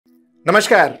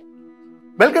Namaskar.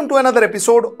 Welcome to another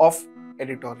episode of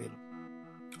Editorial.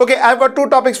 Okay, I've got two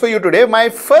topics for you today. My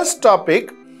first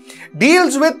topic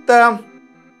deals with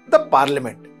the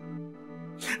parliament.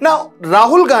 Now,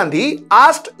 Rahul Gandhi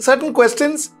asked certain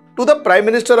questions to the Prime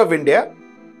Minister of India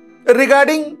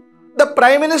regarding the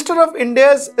Prime Minister of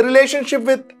India's relationship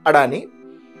with Adani.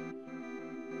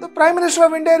 The Prime Minister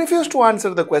of India refused to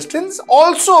answer the questions.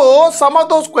 Also, some of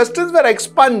those questions were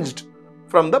expunged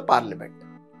from the parliament.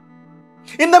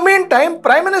 In the meantime,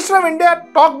 Prime Minister of India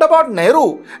talked about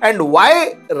Nehru and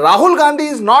why Rahul Gandhi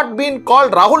is not being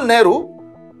called Rahul Nehru,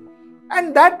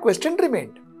 and that question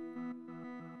remained.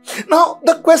 Now,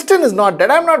 the question is not that.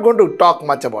 I'm not going to talk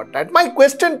much about that. My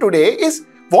question today is,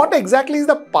 what exactly is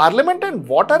the parliament and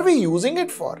what are we using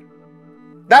it for?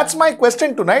 That's my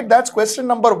question tonight. That's question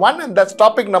number one and that's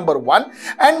topic number one.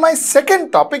 And my second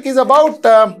topic is about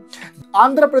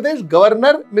Andhra Pradesh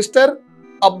Governor Mr.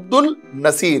 Abdul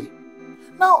Nazeer.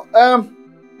 Now,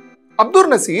 Abdul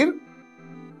Nazeer,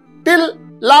 till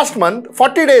last month,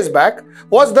 40 days back,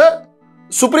 was the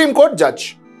Supreme Court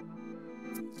judge.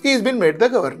 He's been made the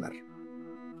governor.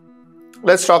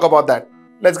 Let's talk about that.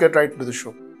 Let's get right into the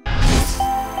show.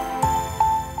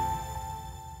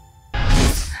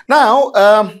 Now,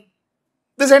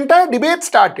 this entire debate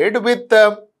started with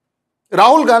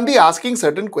Rahul Gandhi asking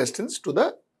certain questions to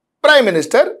the Prime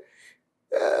Minister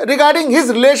regarding his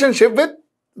relationship with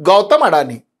Gautam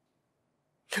Adani.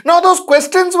 Now, those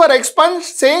questions were expunged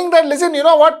saying that, listen, you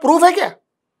know what, proof hai kya?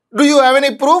 Do you have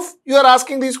any proof? You are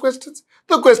asking these questions.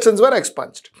 The questions were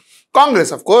expunged.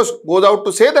 Congress, of course, goes out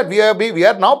to say that we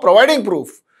are now providing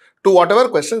proof to whatever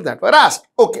questions that were asked.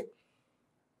 Okay.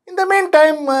 In the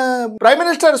meantime, Prime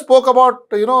Minister spoke about,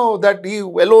 that he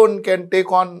alone can take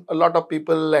on a lot of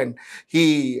people, and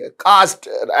he asked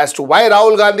as to why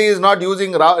Rahul Gandhi is not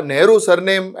using Nehru's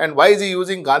surname and why is he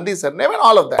using Gandhi's surname and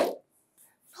all of that.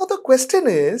 Now the question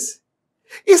is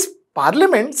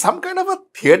Parliament some kind of a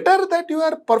theatre that you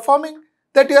are performing,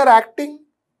 that you are acting?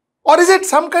 Or is it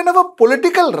some kind of a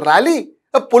political rally?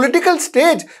 A political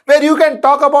stage where you can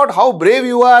talk about how brave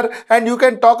you are and you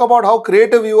can talk about how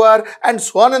creative you are and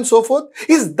so on and so forth.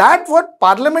 Is that what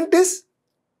Parliament is?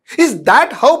 Is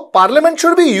that how Parliament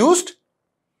should be used?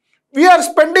 We are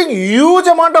spending huge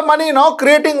amount of money now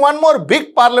creating one more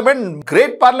big Parliament,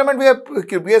 great Parliament.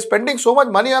 We are spending so much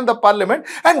money on the Parliament.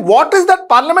 And what is that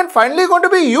Parliament finally going to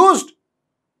be used?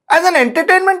 As an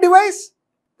entertainment device?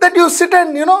 That you sit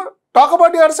and, talk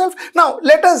about yourself. Now,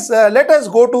 let us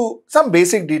go to some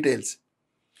basic details.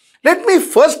 Let me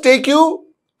first take you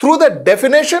through the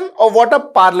definition of what a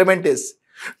parliament is.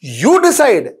 You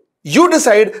decide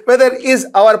whether is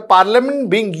our parliament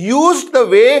being used the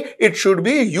way it should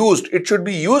be used. It should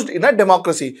be used in a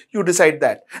democracy. You decide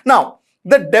that. Now,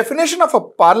 the definition of a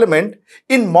parliament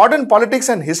in modern politics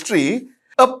and history,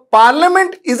 a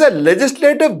parliament is a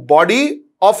legislative body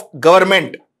of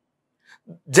government.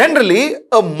 Generally,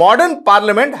 a modern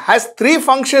parliament has three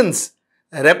functions: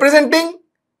 representing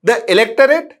the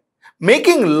electorate,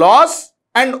 making laws,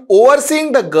 and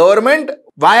overseeing the government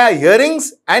via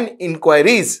hearings and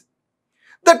inquiries.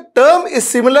 The term is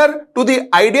similar to the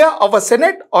idea of a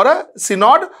Senate or a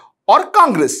Synod or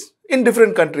Congress in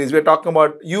different countries. We are talking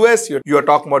about US, you are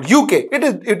talking about UK.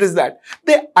 It is that.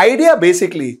 The idea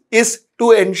basically is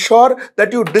to ensure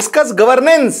that you discuss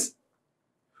governance.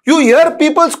 You hear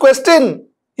people's question.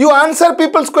 You answer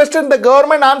people's question. The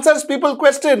government answers people's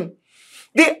question.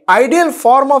 The ideal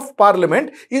form of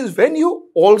parliament is when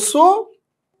you also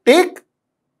take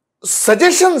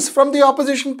suggestions from the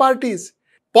opposition parties.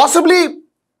 Possibly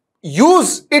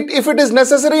use it if it is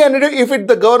necessary and if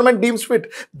the government deems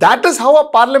fit. That is how a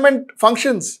parliament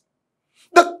functions.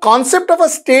 The concept of a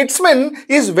statesman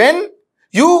is when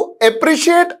you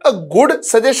appreciate a good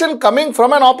suggestion coming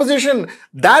from an opposition.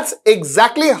 That's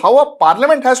exactly how a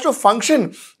parliament has to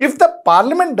function. If the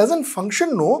parliament doesn't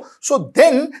function, so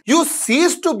then you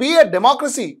cease to be a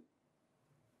democracy.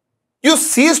 You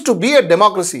cease to be a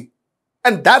democracy.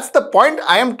 And that's the point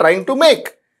I am trying to make.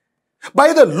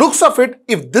 By the looks of it,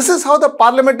 if this is how the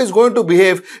parliament is going to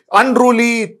behave,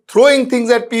 unruly, throwing things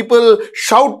at people,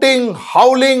 shouting,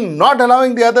 howling, not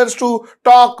allowing the others to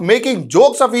talk, making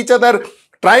jokes of each other,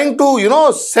 trying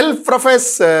to,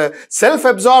 self-profess,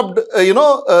 self-absorbed,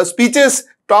 speeches,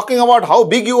 talking about how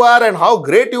big you are and how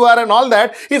great you are and all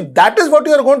that. If that is what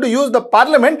you are going to use the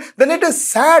parliament, then it is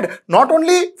sad, not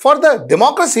only for the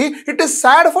democracy, it is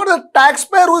sad for the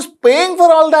taxpayer who is paying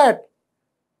for all that.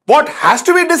 What has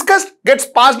to be discussed gets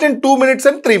passed in 2 minutes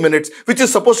and 3 minutes, which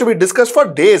is supposed to be discussed for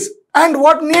days. And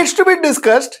what needs to be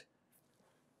discussed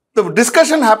The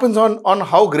discussion happens on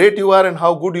how great you are and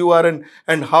how good you are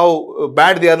and how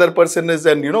bad the other person is,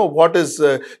 and what is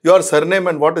your surname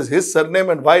and what is his surname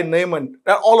and why name and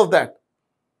all of that.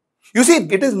 You see,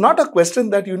 it is not a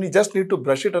question that you just need to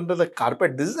brush it under the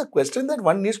carpet. This is a question that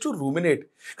one needs to ruminate.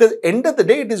 Because end of the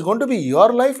day, it is going to be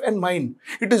your life and mine.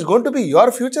 It is going to be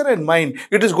your future and mine.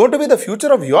 It is going to be the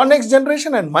future of your next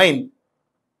generation and mine.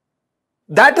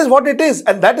 That is what it is.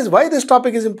 And that is why this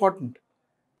topic is important.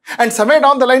 And somewhere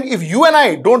down the line, if you and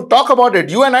I don't talk about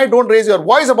it, you and I don't raise your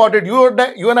voice about it,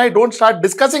 you and I don't start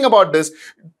discussing about this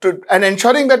and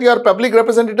ensuring that your public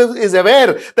representative is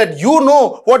aware that you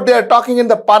know what they are talking in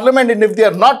the parliament, and if they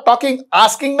are not talking,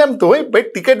 asking them to,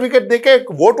 ticket wicket deke,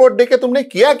 vote deke, tumne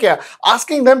kiya kya?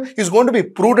 Asking them is going to be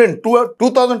prudent.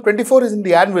 2024 is in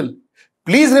the annual.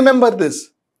 Please remember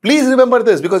this. Please remember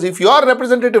this, because if your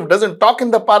representative doesn't talk in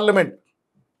the parliament,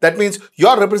 that means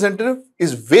your representative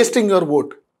is wasting your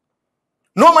vote.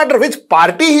 No matter which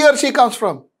party he or she comes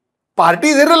from. Party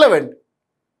is irrelevant.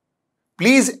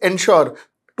 Please ensure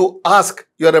to ask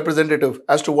your representative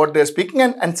as to what they are speaking.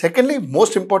 And secondly,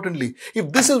 most importantly,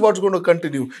 if this is what's going to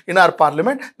continue in our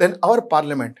parliament, then our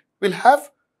parliament will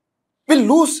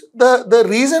lose the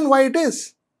reason why it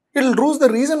is. It will lose the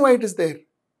reason why it is there.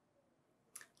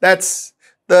 That's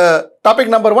the topic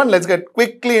number 1. Let's get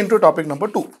quickly into topic number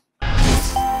 2.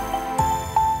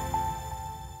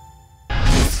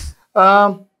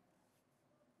 Andhra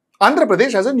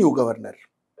Pradesh has a new governor.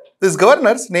 This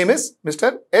governor's name is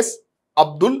Mr. S.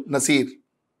 Abdul Nazeer.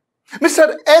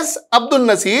 Mr. S. Abdul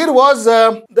Nazeer was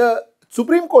the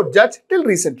Supreme Court judge till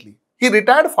recently. He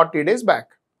retired 40 days back.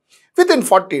 Within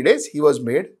 40 days, he was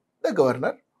made the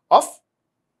governor of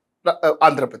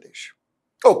Andhra Pradesh.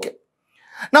 Okay.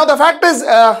 Now, the fact is,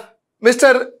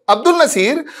 Mr. Abdul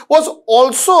Nazeer was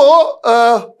also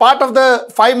part of the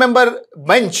 5-member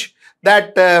bench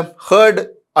that heard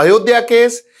Ayodhya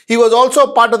case. He was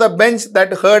also part of the bench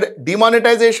that heard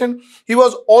demonetization. He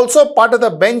was also part of the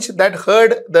bench that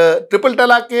heard the triple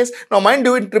talaq case. Now, mind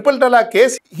you, in triple talaq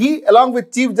case, he along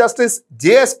with Chief Justice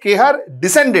J.S. Kehar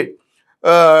descended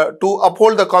to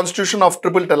uphold the constitution of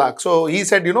triple talaq. So, he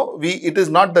said, it is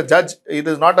not the judge, it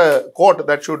is not a court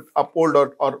that should uphold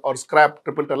or scrap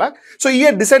triple talaq. So, he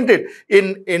had dissented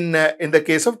in the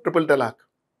case of triple talaq.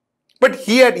 But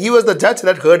he was the judge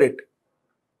that heard it.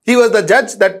 He was the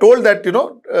judge that told that,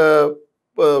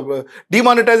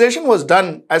 demonetization was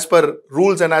done as per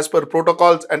rules and as per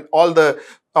protocols, and all the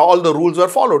rules were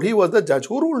followed. He was the judge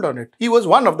who ruled on it. He was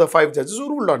one of the 5 judges who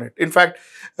ruled on it. In fact,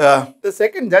 the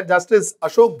second judge, Justice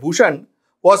Ashok Bhushan,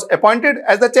 was appointed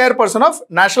as the chairperson of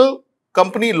National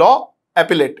Company Law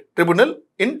Appellate Tribunal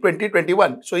in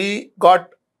 2021. So, he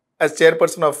got as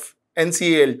chairperson of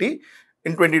NCALT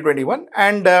in 2021,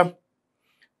 and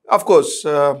of course,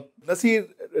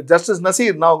 Justice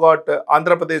Nazeer now got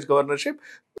Andhra Pradesh governorship.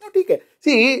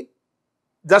 See,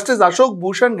 Justice Ashok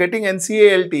Bhushan getting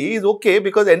NCALT is okay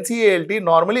because NCALT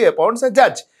normally appoints a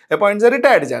judge, appoints a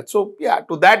retired judge. So, yeah,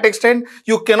 to that extent,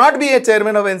 you cannot be a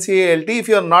chairman of NCALT if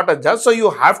you are not a judge. So, you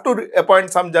have to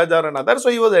appoint some judge or another. So,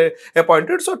 he was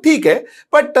appointed. So, okay.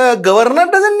 But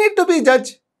governor doesn't need to be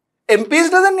judge.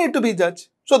 MPs doesn't need to be judge.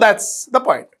 So, that's the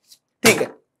point. Okay.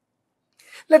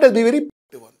 Let us be very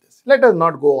positive on this. Let us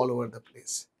not go all over the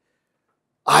place.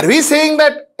 Are we saying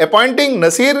that appointing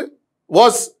Nazeer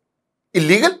was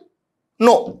illegal?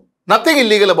 No, nothing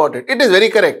illegal about it. It is very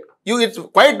correct. It's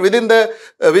quite within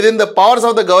the powers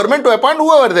of the government to appoint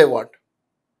whoever they want.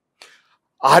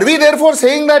 Are we therefore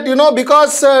saying that,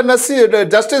 because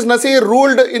Justice Nazeer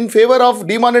ruled in favor of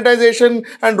demonetization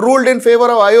and ruled in favor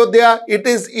of Ayodhya,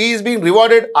 he is being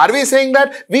rewarded? Are we saying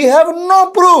that? We have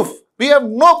no proof. We have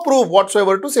no proof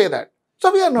whatsoever to say that.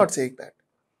 So, we are not saying that.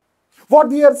 What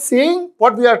we are saying,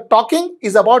 what we are talking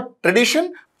is about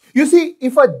tradition. You see,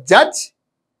 if a judge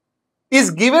is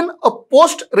given a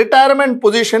post-retirement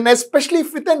position, especially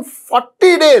within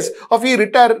 40 days of he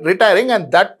retiring,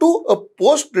 and that too a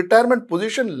post-retirement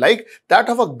position like that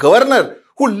of a governor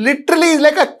who literally is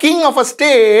like a king of a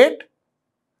state,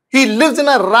 he lives in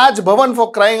a Raj Bhavan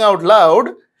for crying out loud.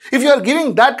 If you are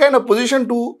giving that kind of position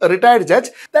to a retired judge,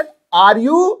 then are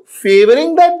you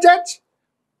favoring that judge?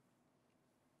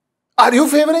 Are you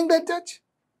favoring that judge?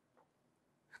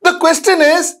 The question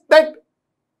is that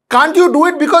can't you do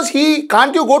it because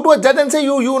can't you go to a judge and say,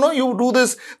 you do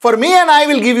this for me and I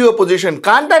will give you a position?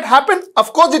 Can't that happen?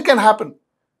 Of course it can happen.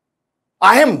 While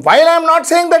I am not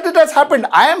saying that it has happened,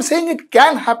 I am saying it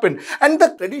can happen. And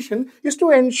the tradition is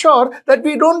to ensure that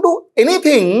we don't do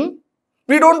anything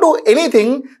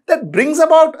that brings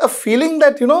about a feeling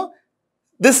that,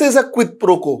 this is a quid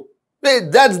pro quo.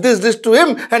 Judge this to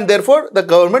him, and therefore the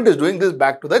government is doing this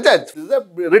back to the judge. This is a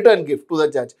return gift to the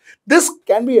judge. This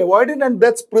can be avoided, and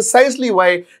that's precisely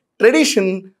why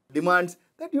tradition demands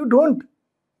that you don't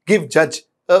give judge,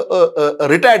 a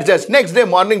retired judge, next day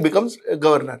morning becomes a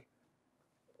governor.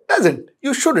 Doesn't.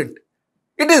 You shouldn't.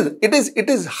 It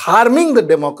is harming the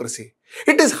democracy.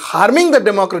 It is harming the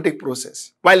democratic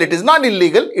process. While it is not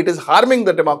illegal, it is harming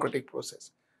the democratic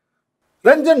process.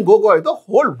 Ranjan Gogoi, the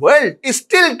whole world is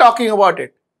still talking about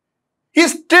it. He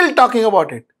is still talking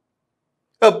about it.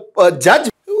 A judge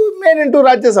who made into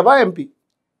Rajya Sabha MP,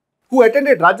 who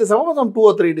attended Rajya Sabha for some 2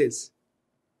 or 3 days.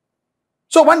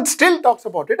 So one still talks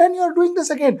about it, and you are doing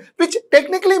this again, which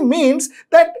technically means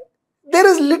that there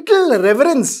is little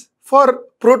reverence for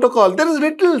protocol. There is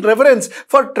little reverence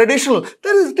for traditional.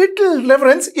 There is little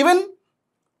reverence even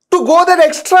to go that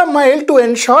extra mile to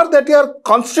ensure that your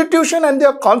constitution and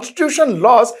your constitution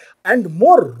laws and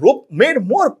made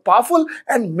more powerful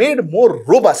and made more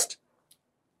robust.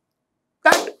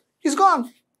 That is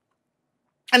gone.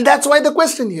 And that's why the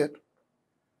question here.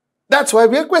 That's why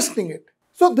we are questioning it.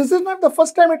 So this is not the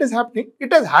first time it is happening.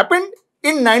 It has happened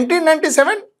in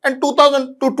 1997 and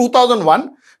 2000 to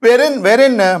 2001,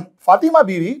 wherein Fatima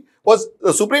Bibi was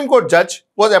the Supreme Court judge,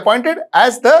 was appointed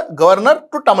as the governor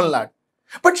to Tamil Nadu.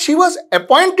 But she was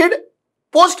appointed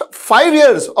post 5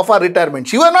 years of her retirement.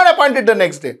 She was not appointed the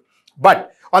next day.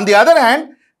 But on the other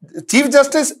hand, Chief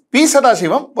Justice P.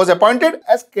 Sadashivam was appointed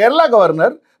as Kerala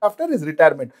governor after his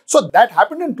retirement. So that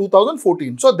happened in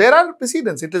 2014. So there are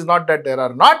precedents. It is not that there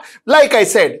are not. Like I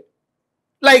said,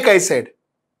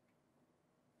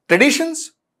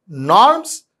 traditions,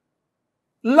 norms,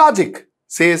 logic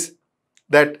says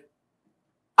that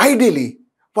ideally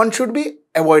one should be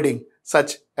avoiding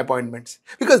such appointments,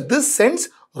 because this sends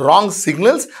wrong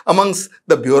signals amongst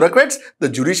the bureaucrats, the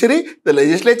judiciary, the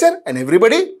legislature and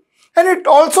everybody. And it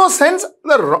also sends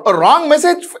the wrong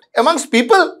message amongst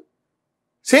people,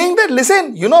 saying that,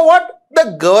 listen, you know what,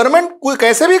 the government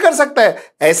kaise bhi kar sakta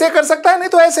hai, aise kar sakta hai, nahi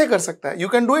to aise kar sakta hai. You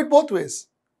can do it both ways.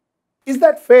 Is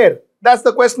that fair? That's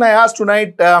the question I asked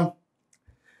tonight.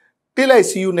 Till I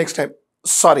see you next time.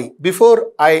 Sorry,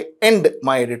 before I end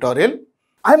my editorial,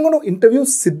 I'm going to interview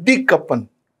Siddiq Kappan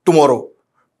tomorrow.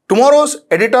 Tomorrow's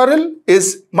editorial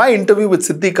is my interview with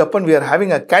Siddiq Kappan. We are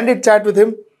having a candid chat with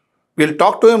him. We'll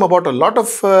talk to him about a lot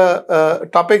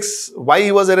of topics, why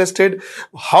he was arrested,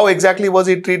 how exactly was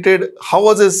he treated, how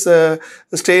was his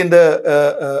stay in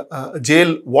the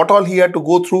jail, what all he had to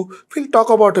go through. We'll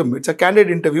talk about him. It's a candid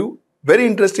interview, very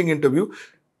interesting interview.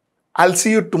 I'll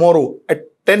see you tomorrow at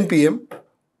 10 p.m.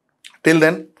 Till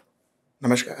then,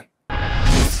 namaskar.